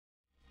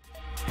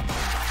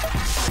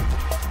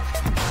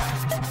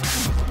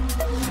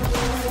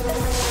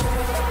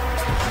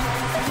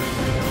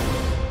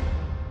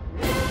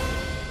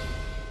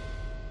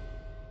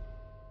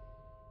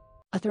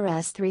Ather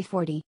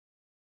S340.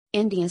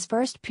 India's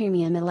first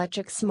premium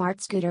electric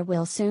smart scooter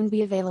will soon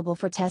be available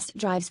for test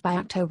drives by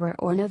October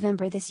or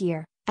November this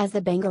year, as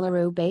the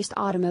Bengaluru-based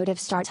automotive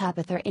startup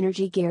Ather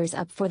Energy gears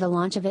up for the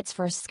launch of its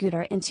first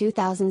scooter in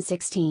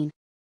 2016.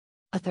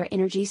 Ather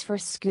Energy's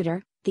first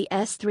scooter, the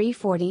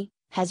S340,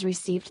 has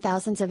received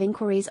thousands of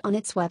inquiries on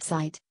its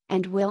website,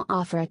 and will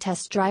offer a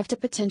test drive to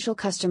potential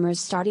customers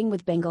starting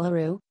with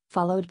Bengaluru,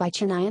 followed by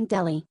Chennai and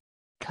Delhi.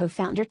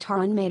 Co-founder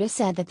Tarun Mehta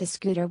said that the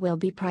scooter will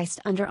be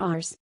priced under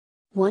Rs.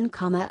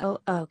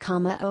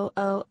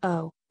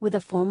 1,000,000, with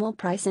a formal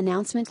price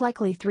announcement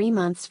likely 3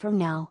 months from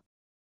now.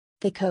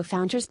 The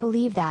co-founders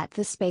believe that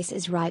the space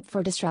is ripe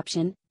for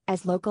disruption,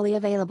 as locally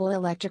available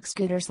electric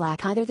scooters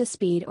lack either the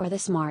speed or the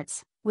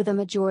smarts, with a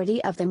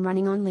majority of them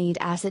running on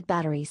lead-acid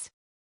batteries.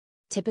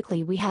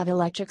 Typically we have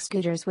electric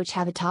scooters which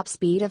have a top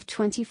speed of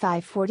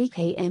 25-40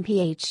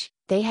 km/h,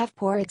 they have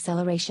poor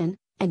acceleration,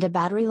 and a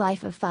battery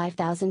life of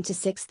 5,000 to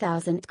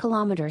 6,000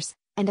 kilometers,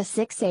 and a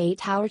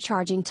 6-8 hour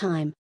charging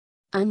time.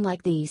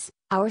 Unlike these,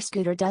 our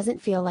scooter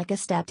doesn't feel like a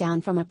step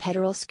down from a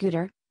petrol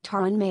scooter,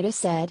 Tarun Mehta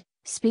said,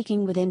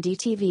 speaking with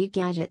NDTV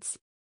Gadgets.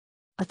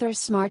 Ather's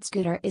smart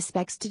scooter is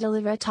specced to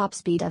deliver a top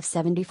speed of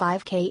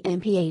 75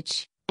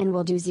 km/h, and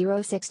will do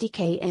 0-60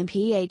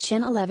 km/h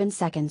in 11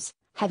 seconds,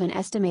 have an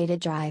estimated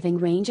driving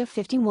range of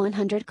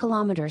 5,100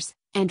 kilometers,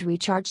 and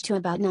recharge to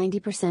about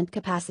 90%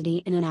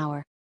 capacity in an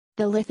hour.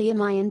 The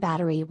lithium-ion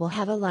battery will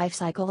have a life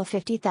cycle of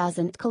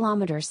 50,000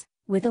 kilometers,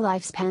 with a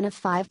lifespan of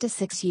 5 to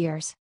 6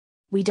 years.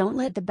 We don't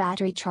let the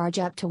battery charge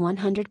up to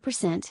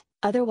 100%,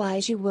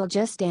 otherwise you will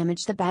just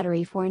damage the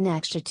battery for an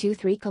extra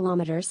 2-3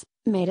 kilometers,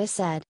 Mehta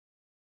said.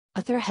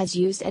 Ather has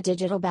used a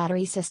digital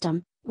battery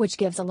system, which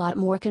gives a lot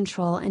more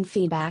control and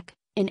feedback,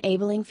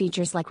 enabling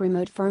features like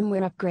remote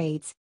firmware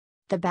upgrades.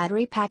 The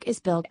battery pack is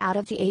built out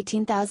of the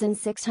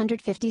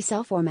 18,650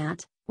 cell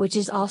format, which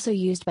is also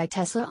used by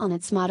Tesla on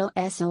its Model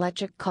S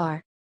electric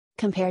car.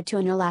 Compared to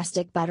an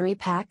elastic battery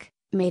pack,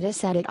 Mehta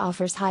said it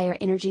offers higher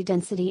energy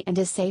density and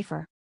is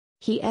safer.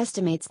 He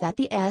estimates that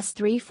the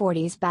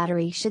S340's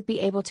battery should be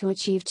able to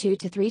achieve 2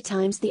 to 3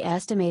 times the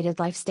estimated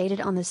life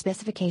stated on the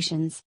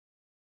specifications.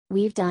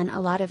 We've done a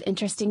lot of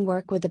interesting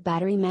work with the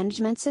battery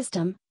management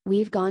system,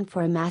 we've gone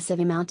for a massive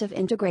amount of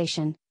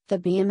integration. The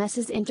BMS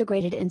is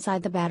integrated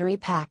inside the battery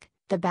pack,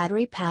 the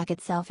battery pack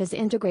itself is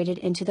integrated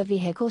into the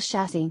vehicle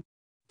chassis.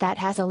 That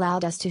has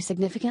allowed us to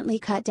significantly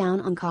cut down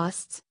on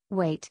costs,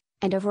 weight,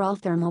 and overall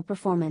thermal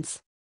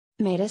performance.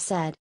 Mehta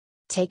said.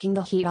 Taking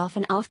the heat off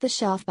an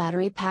off-the-shelf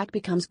battery pack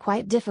becomes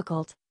quite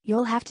difficult,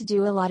 you'll have to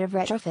do a lot of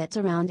retrofits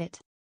around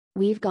it.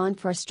 We've gone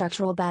for a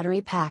structural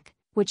battery pack,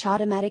 which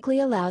automatically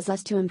allows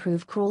us to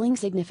improve cooling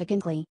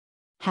significantly.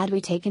 Had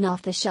we taken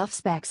off-the-shelf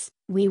specs,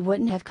 we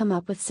wouldn't have come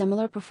up with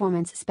similar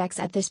performance specs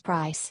at this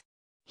price.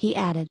 He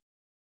added.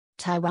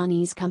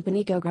 Taiwanese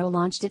company GoGo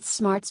launched its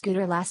smart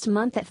scooter last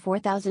month at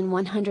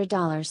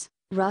 $4,100,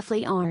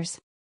 roughly Rs.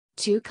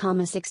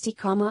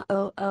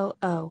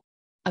 2,60,000.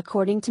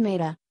 According to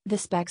Mehta, the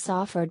specs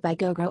offered by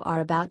GoGo are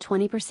about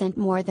 20%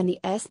 more than the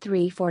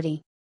S340.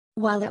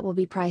 While it will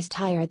be priced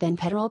higher than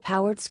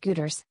petrol-powered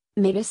scooters,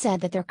 Mehta said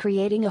that they're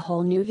creating a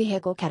whole new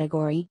vehicle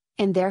category,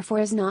 and therefore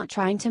is not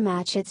trying to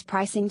match its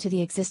pricing to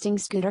the existing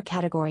scooter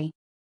category.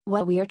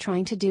 What we are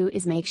trying to do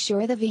is make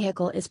sure the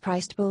vehicle is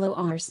priced below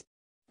Rs.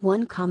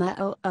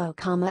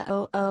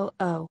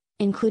 1,000,000,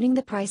 including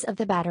the price of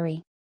the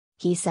battery.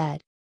 He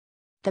said.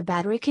 The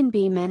battery can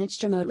be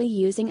managed remotely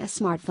using a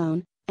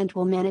smartphone, and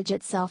will manage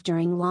itself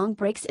during long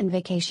breaks in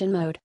vacation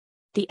mode.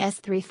 The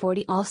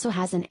S340 also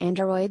has an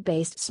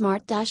Android-based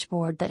smart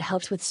dashboard that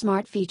helps with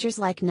smart features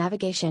like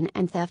navigation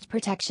and theft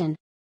protection.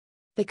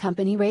 The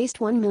company raised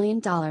 $1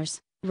 million,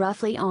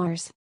 roughly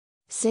Rs.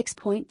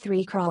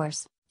 6.3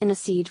 crores, in a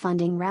seed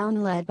funding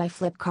round led by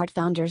Flipkart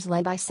founders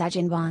led by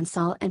Sajjan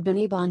Bansal and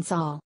Bunny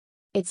Bansal.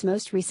 Its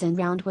most recent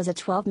round was a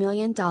 $12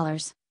 million,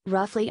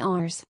 roughly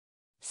Rs.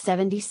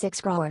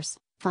 76 crores.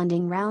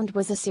 Funding round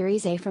was a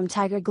Series A from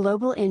Tiger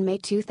Global in May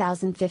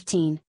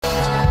 2015.